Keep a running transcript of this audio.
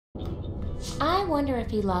I wonder if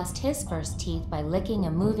he lost his first teeth by licking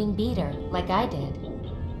a moving beater, like I did.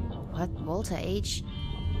 What? Walter age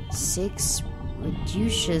 6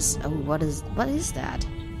 reduces... Oh, what is that?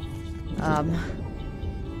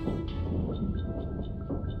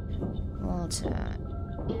 Walter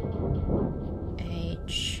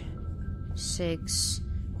age 6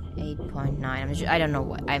 8.9. I don't know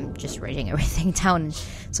what. I'm just writing everything down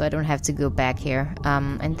so I don't have to go back here.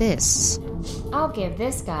 And this. I'll give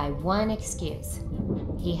this guy one excuse.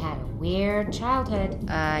 He had a weird childhood.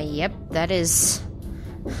 Yep, that is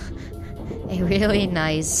a really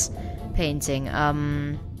nice painting.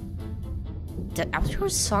 The outdoor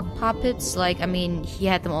sock puppets, like, I mean, he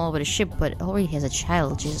had them all over the ship, but already has a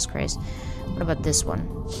child, Jesus Christ. What about this one?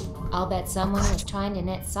 I'll bet someone was trying to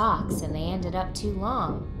knit socks and they ended up too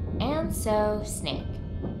long. And so, snake.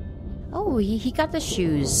 Oh, he got the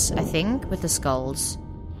shoes, I think, with the skulls.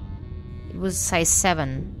 It was size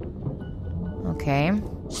 7. Okay.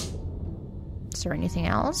 Is there anything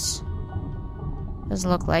else? Doesn't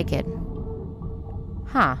look like it.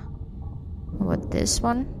 Huh. What, this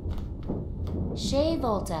one? Shea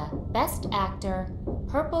Volta, Best Actor,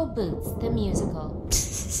 Purple Boots, the musical.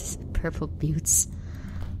 Purple Boots.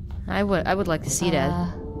 I would like to see that.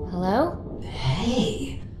 Hello?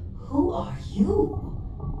 Hey, who are you?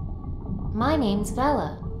 My name's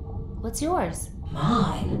Bella. What's yours?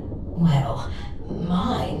 Mine? Well,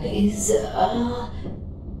 mine is,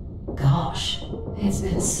 gosh, it's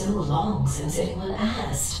been so long since anyone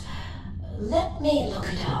asked. Let me look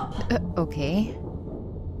it up. Okay.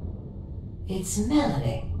 It's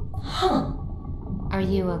Melanie. Huh. Are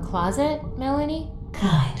you a closet, Melanie?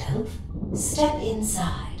 Kind of. Step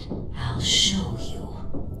inside. I'll show you.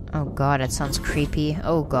 Oh god, that sounds creepy.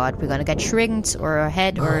 Oh god, we're gonna get shrinked or a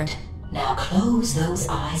head or... Good. Now close those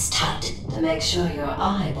eyes tight to make sure your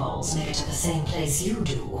eyeballs make it to the same place you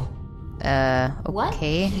do.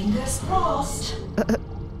 okay. Fingers crossed.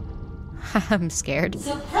 I'm scared.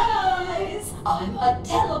 Surprise! I'm a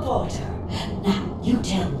teleporter. Now you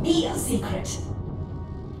tell me a secret.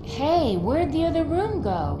 Hey, where'd the other room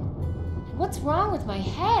go? What's wrong with my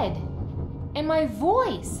head? And my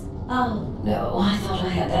voice? Oh no, I thought I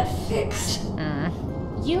had that fixed.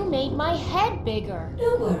 You made my head bigger.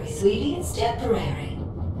 Don't worry, sweetie, it's temporary.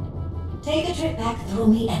 Take a trip back through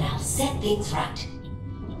me and I'll set things right.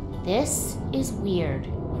 This is weird.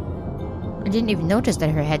 I didn't even notice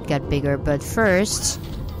that her head got bigger, but first,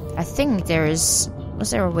 I think was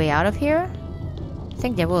there a way out of here? I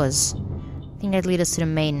think there was. I think that leads us to the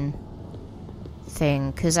main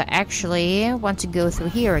thing, because I actually want to go through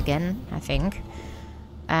here again, I think,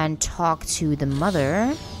 and talk to the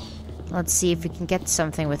mother. Let's see if we can get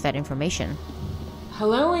something with that information.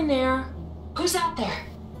 Hello in there. Who's out there?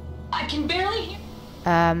 I can barely hear.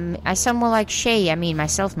 I sound more like Shay, I mean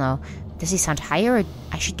myself now. Does he sound higher, or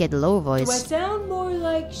I should get a lower voice? Do I sound more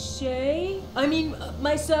like Shay? I mean,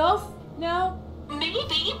 myself now?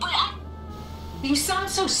 Maybe, but you sound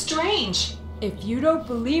so strange. If you don't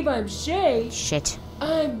believe I'm Shay, Shit.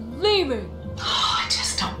 I'm leaving. Oh, I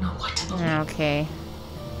just don't know what to believe. Okay.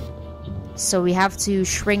 So we have to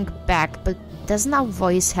shrink back, but doesn't our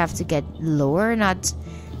voice have to get lower, not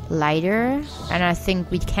lighter? And I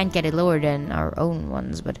think we can't get it lower than our own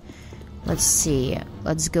ones, but let's see.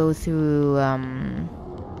 Let's go through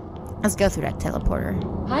that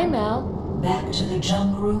teleporter. Hi, Mel. Back to the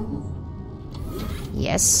junk room.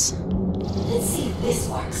 Yes. Let's see if this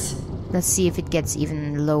works. Let's see if it gets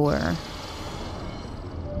even lower.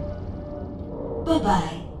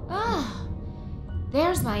 Bye-bye. Ah,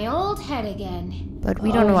 there's my old head again. But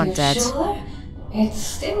we don't want that. Sure? It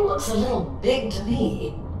still looks a little big to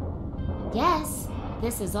me. Yes,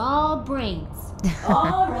 this is all brains.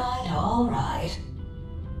 All right.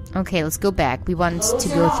 Okay, let's go back. We want to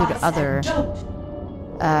go through the other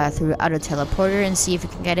teleporter and see if we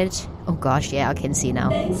can get it. Oh gosh, yeah, I can see now.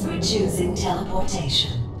 Thanks for choosing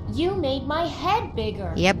teleportation. You made my head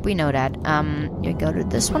bigger. Yep, we know that. You go to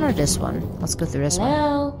this one or this one? Let's go through this one.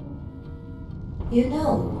 Hello? You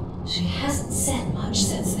know, she hasn't said much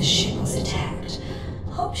since the ship was attacked.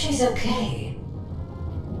 Hope she's okay.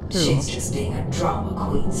 Who? She's just being a drama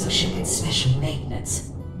queen so she'll get special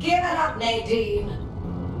maintenance. Give it up, Nadine!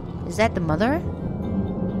 Is that the mother?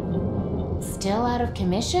 Still out of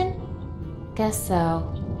commission? Guess so.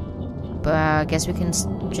 But I guess we can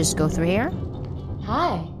just go through here.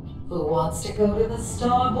 Hi. Who wants to go to the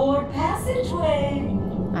starboard passageway?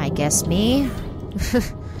 I guess me.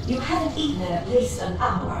 You haven't eaten in at least an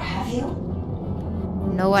hour, have you?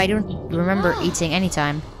 No, I don't remember eating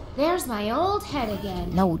anytime. There's my old head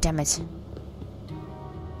again. No, damn it.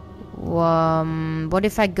 What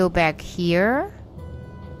if I go back here?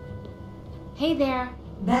 Hey there.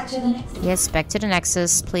 Back to the next. Yes, back to the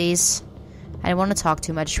Nexus, please. I don't want to talk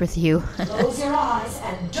too much with you. Close your eyes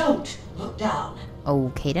and don't look down.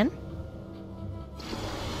 Okay then.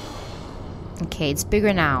 Okay, it's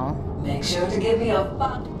bigger now. Make sure to give me a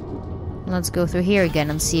butt. Let's go through here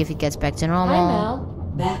again and see if it gets back to Hi, normal. Mel.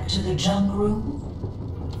 Back to the junk room.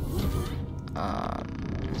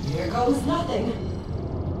 Here goes nothing.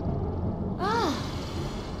 Ah,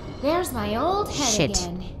 there's my old head Shit.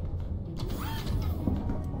 again.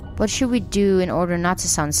 What should we do in order not to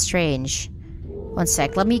sound strange? One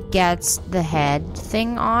sec, let me get the head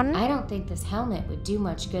thing on. I don't think this helmet would do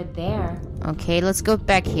much good there. Okay, let's go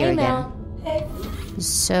back here Hey, again. Mel. Hey.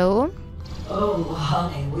 So, Oh,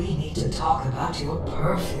 honey, we need to talk about your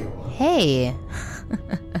perfume. hey.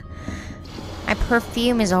 My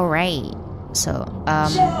perfume is alright. So,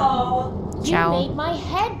 Ciao. You ciao. made my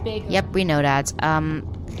head bigger. Yep, we know that.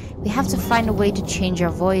 We have to find a way to change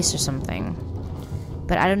our voice or something.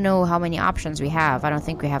 But I don't know how many options we have. I don't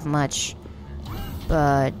think we have much.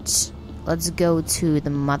 But let's go to the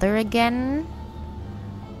mother again.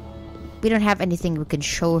 We don't have anything we can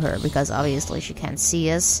show her because obviously she can't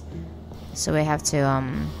see us. So we have to,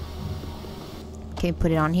 can we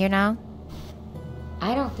put it on here now?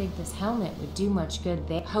 I don't think this helmet would do much good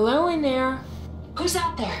there. Hello in there. Who's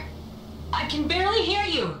out there? I can barely hear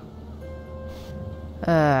you.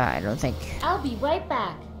 I don't think. I'll be right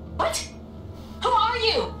back. What? Who are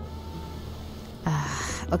you?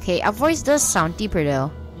 Okay, our voice does sound deeper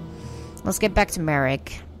though. Let's get back to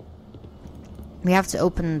Merrick. We have to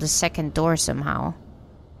open the second door somehow.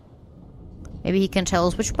 Maybe he can tell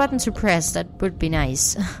us which button to press. That would be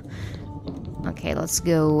nice. Okay, let's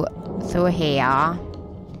go through here.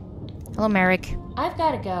 Hello, Merrick. I've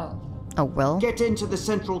got to go. Oh, Will. Get into the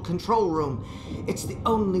central control room. It's the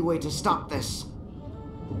only way to stop this.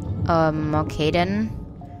 Okay then.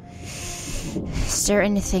 Is there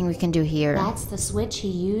anything we can do here? That's the switch he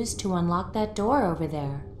used to unlock that door over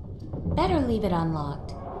there. Better leave it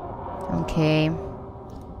unlocked. Okay.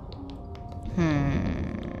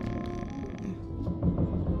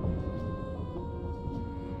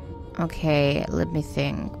 Okay, let me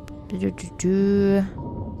think.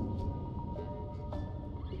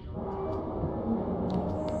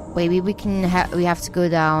 Maybe we can we have to go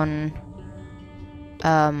down.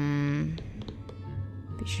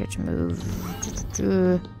 Be sure to move.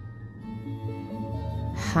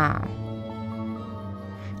 Huh.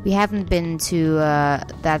 We haven't been to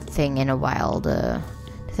that thing in a while, the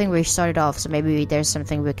thing where we started off, so maybe there's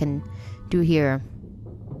something we can do here.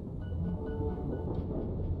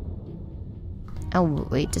 Oh,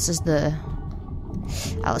 wait, this is the...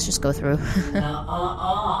 let's just go through.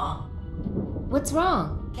 What's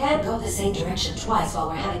wrong? Can't go the same direction twice while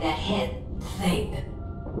we're having that head thing.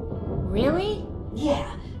 Really?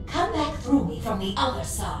 Yeah, come back through me from the other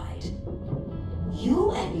side.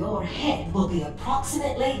 You and your head will be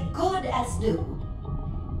approximately good as new.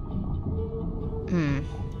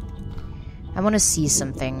 I want to see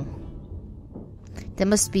something. There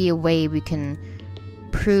must be a way we can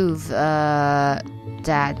prove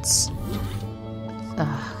that...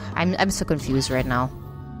 I'm so confused right now.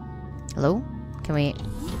 Hello? Can we...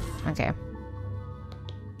 Okay.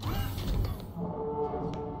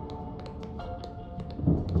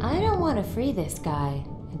 I don't want to free this guy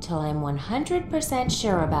until I'm 100%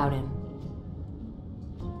 sure about him.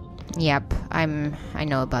 Yep, I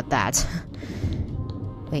know about that.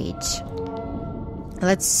 Wait.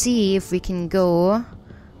 Let's see if we can go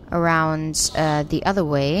around the other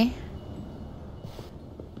way.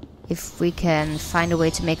 If we can find a way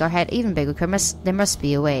to make our head even bigger. There must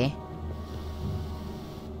be a way.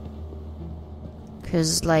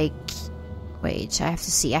 Because, like... Wait, I have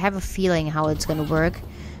to see. I have a feeling how it's gonna work.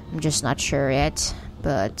 I'm just not sure yet.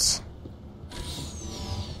 But...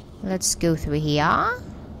 let's go through here.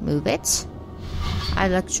 Move it. I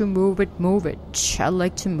like to move it, move it. I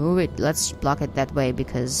like to move it. Let's block it that way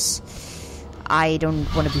because I don't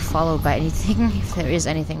want to be followed by anything. If there is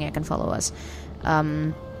anything that can follow us.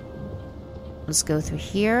 Let's go through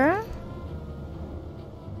here.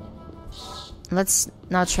 Let's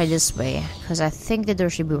now try this way because I think the door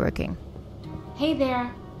should be working. Hey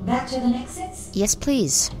there. Back to the Nexus? Yes,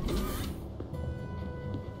 please.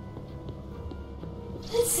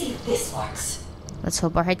 Let's see if this works. Let's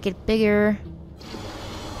hope our head get bigger.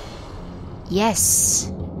 Yes.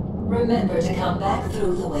 Remember to come back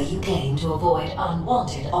through the way you came to avoid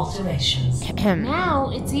unwanted alterations. Now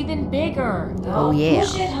it's even bigger. Oh, yeah.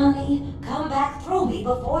 Push it, honey. Come back through me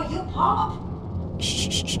before you pop.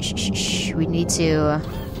 Shh. We need to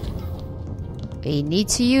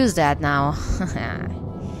use that now.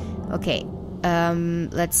 Okay.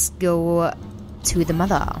 Let's go to the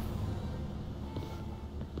mother.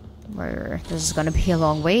 This is gonna be a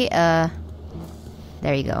long way. There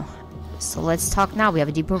you go. So let's talk now. We have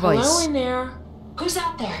a deeper voice. Hello in there. Who's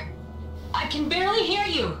out there? I can barely hear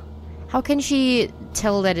you. How can she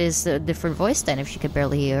tell that is a different voice then if she could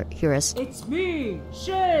barely hear us? It's me,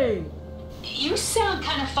 Shay. You sound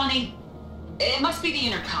kind of funny. It must be the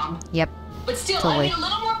intercom. Yep. But still, Totally. I need a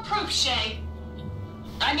little more proof, Shay.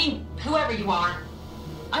 I mean, whoever you are.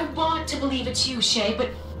 I want to believe it's you, Shay, but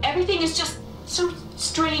everything is just so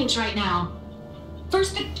strange right now.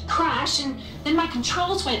 First the crash, and then my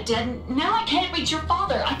controls went dead, and now I can't reach your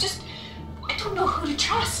father. I don't know who to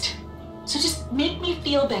trust. So just make me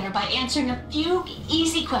feel better by answering a few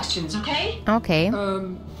easy questions, okay? Okay.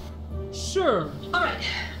 Sure. All right.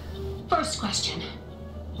 First question.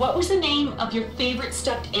 What was the name of your favorite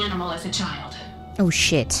stuffed animal as a child? Oh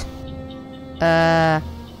shit.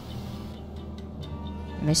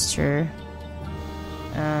 Mr.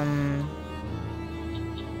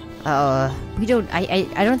 We don't.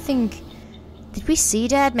 I don't think. Did we see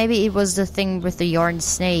that? Maybe it was the thing with the yarn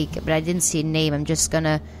snake, but I didn't see a name. I'm just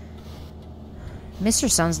gonna. Mr.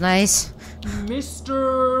 sounds nice.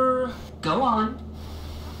 Mr. Go on.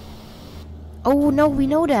 Oh no, we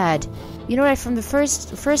know that. You know that from the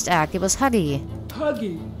first act. It was Huggy.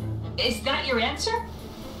 Huggy. Is that your answer?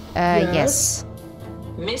 Yes.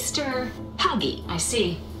 Mr. Huggy, I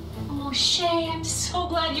see. Oh, Shay, I'm so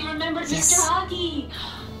glad you remembered Yes. Mr. Huggy.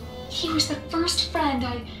 He was the first friend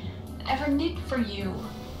I ever knit for you.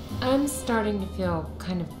 I'm starting to feel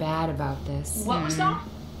kind of bad about this. What was that?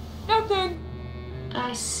 Nothing.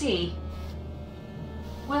 I see.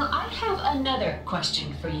 Well, I have another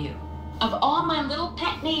question for you. Of all my little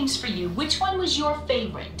pet names for you, which one was your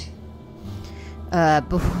favorite? But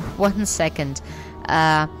 1 second.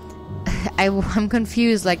 I'm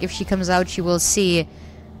confused. Like, if she comes out, she will see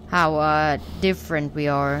how different we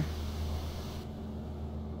are.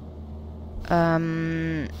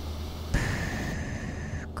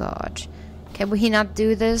 God, can we not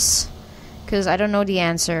do this? Because I don't know the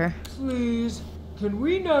answer. Please, can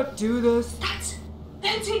we not do this?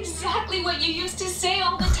 That's exactly what you used to say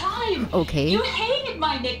all the time. Okay. You hated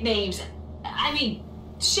my nicknames. I mean,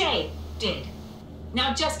 Shay did.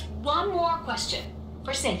 Now just one more question,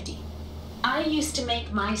 for safety. I used to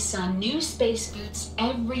make my son new space boots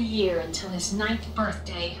every year until his 9th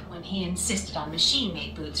birthday, when he insisted on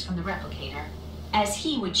machine-made boots from the replicator. As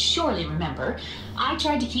he would surely remember, I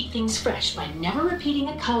tried to keep things fresh by never repeating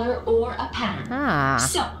a color or a pattern. Ah.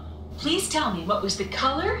 So, please tell me what was the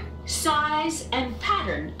color, size, and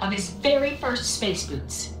pattern of his very first space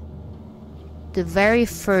boots? The very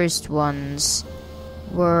first ones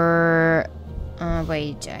were...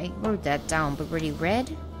 wait, I wrote that down, but were they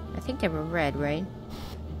red? I think they were red, right?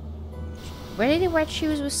 Were they the red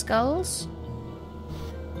shoes with skulls?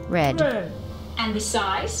 Red. Red. And the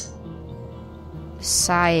size?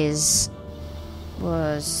 Size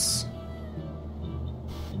was...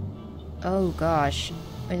 Oh gosh.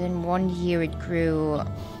 Within 1 year it grew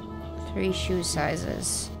 3 shoe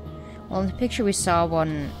sizes. Well, in the picture we saw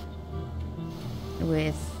one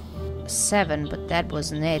with 7, but that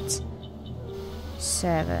wasn't it.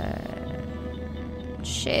 7...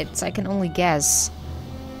 Shit, I can only guess.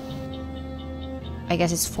 I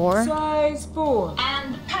guess it's 4? Size 4.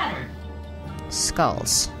 And pattern?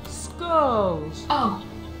 Skulls. Skulls. Oh.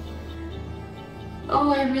 Oh,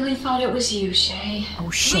 I really thought it was you, Shay. Oh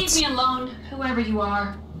shit. Leave me alone, whoever you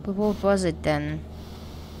are. But what was it then?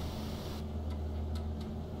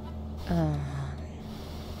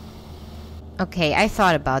 Okay, I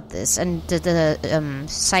thought about this, and the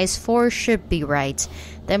size 4 should be right.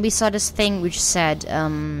 Then we saw this thing which said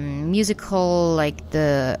musical, like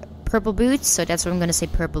the purple boots, so that's what I'm gonna say,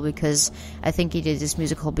 purple, because I think he did this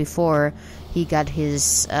musical before he got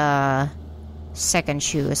his second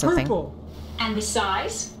shoe or something. Purple. And the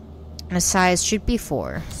size? And the size should be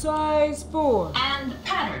 4. Size 4. And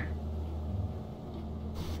pattern?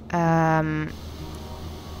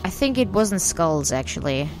 I think it wasn't skulls,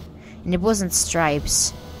 actually. And it wasn't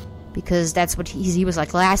stripes, because that's what he was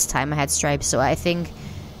like last time I had stripes, so I think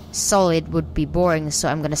solid would be boring, so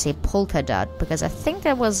I'm gonna say polka dot, because I think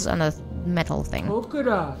that was on a metal thing. Polka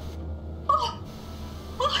dot. Oh.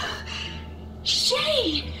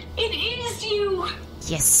 Shay! It is you!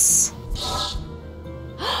 Yes!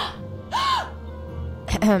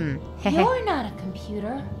 You're not a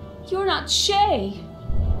computer. You're not Shay.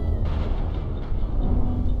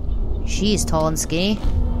 She's tall and skinny.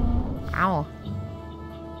 Ow.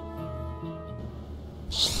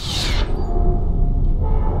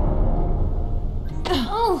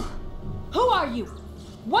 Oh, Who are you?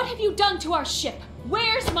 What have you done to our ship?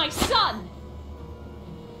 Where's my son?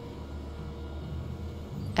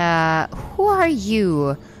 Who are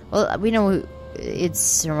you? Well, we know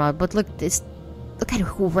it's remote, but look at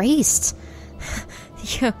who raced.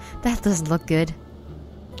 Yeah, that doesn't look good.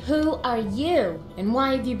 Who are you? And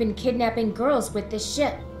why have you been kidnapping girls with this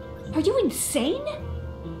ship? Are you insane?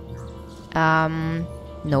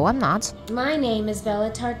 No, I'm not. My name is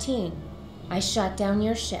Vela Tartine. I shot down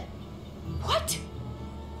your ship. What?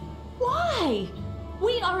 Why?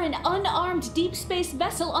 We are an unarmed deep space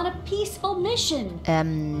vessel on a peaceful mission.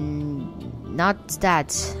 Not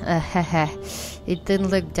that. It didn't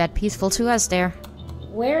look that peaceful to us there.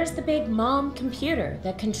 Where's the big mom computer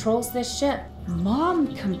that controls this ship?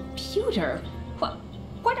 Mom computer?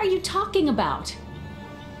 What are you talking about?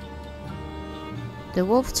 The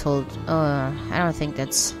wolf told... I don't think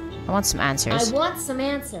that's... I want some answers. I want some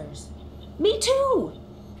answers. Me too!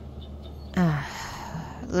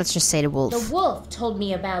 Let's just say the wolf. The wolf told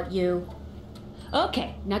me about you.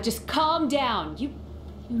 Okay, now just calm down. You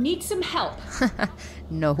need some help.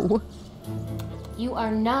 No. You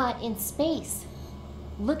are not in space.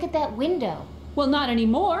 Look at that window. Well, not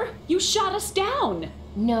anymore. You shot us down.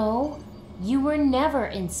 No, you were never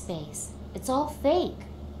in space. It's all fake.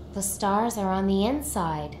 The stars are on the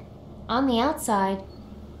inside. On the outside,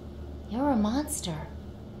 you're a monster.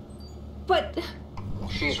 But...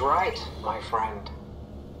 She's right, my friend.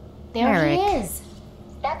 There Eric. he is.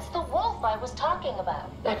 That's the wolf I was talking about.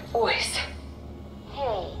 that voice...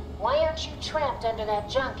 Hey, why aren't you trapped under that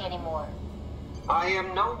junk anymore? I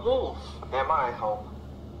am no wolf, am I, Hope?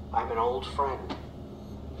 I'm an old friend.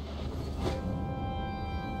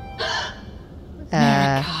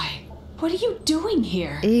 Marakai, what are you doing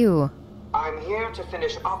here? Ew. I'm here to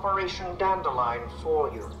finish Operation Dandelion for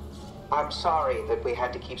you. I'm sorry that we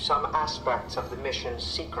had to keep some aspects of the mission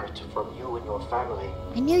secret from you and your family.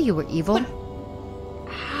 I knew you were evil.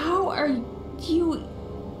 How are you...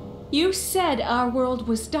 You said our world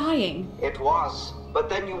was dying. It was, but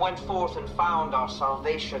then you went forth and found our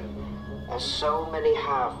salvation, as so many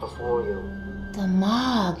have before you. The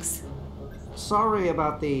Mogs. Sorry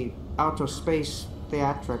about the outer space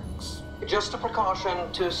theatrics. Just a precaution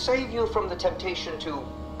to save you from the temptation to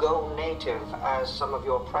go native, as some of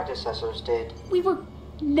your predecessors did. We were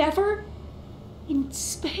never in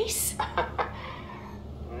space?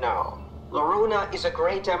 No. Loruna is a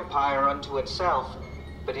great empire unto itself,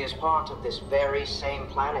 but is part of this very same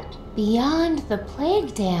planet. Beyond the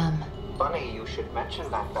plague dam. Funny you should mention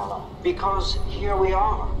that, Bella, because here we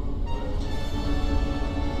are.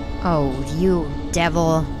 Oh, you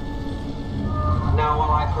devil. Now,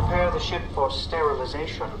 while I prepare the ship for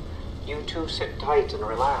sterilization, you two sit tight and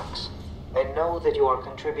relax, and know that you are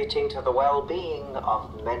contributing to the well-being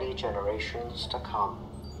of many generations to come.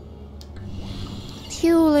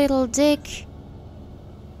 You little dick.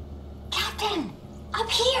 Captain, up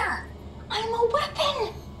here! I'm a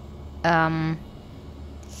weapon!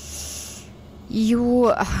 You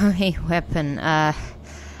are a weapon. I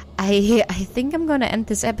think I'm gonna end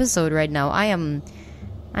this episode right now. I'm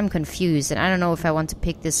confused, and I don't know if I want to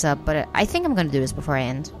pick this up, but I think I'm gonna do this before I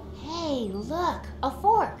end. Hey, look, a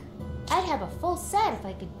fork. I'd have a full set if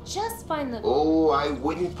I could just find the... Oh, I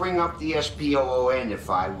wouldn't bring up the SPOON if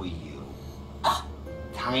I were you.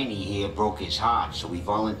 Tiny here broke his heart, so he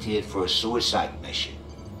volunteered for a suicide mission.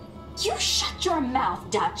 You shut your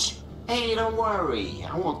mouth, Dutch. Hey, don't worry.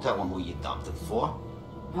 I won't tell him who you dumped him for.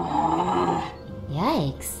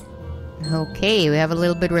 Yikes. Okay, we have a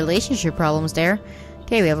little bit relationship problems there.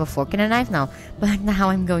 Okay, we have a fork and a knife now. But now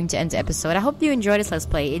I'm going to end the episode. I hope you enjoyed this Let's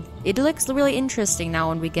Play. It looks really interesting now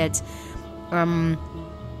when we get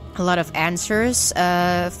a lot of answers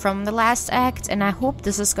from the last act, and I hope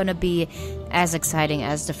this is gonna be as exciting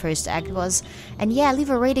as the first act was. And yeah, leave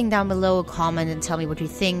a rating down below, a comment, and tell me what you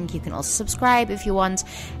think. You can also subscribe if you want.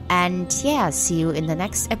 And yeah, see you in the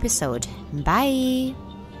next episode. Bye!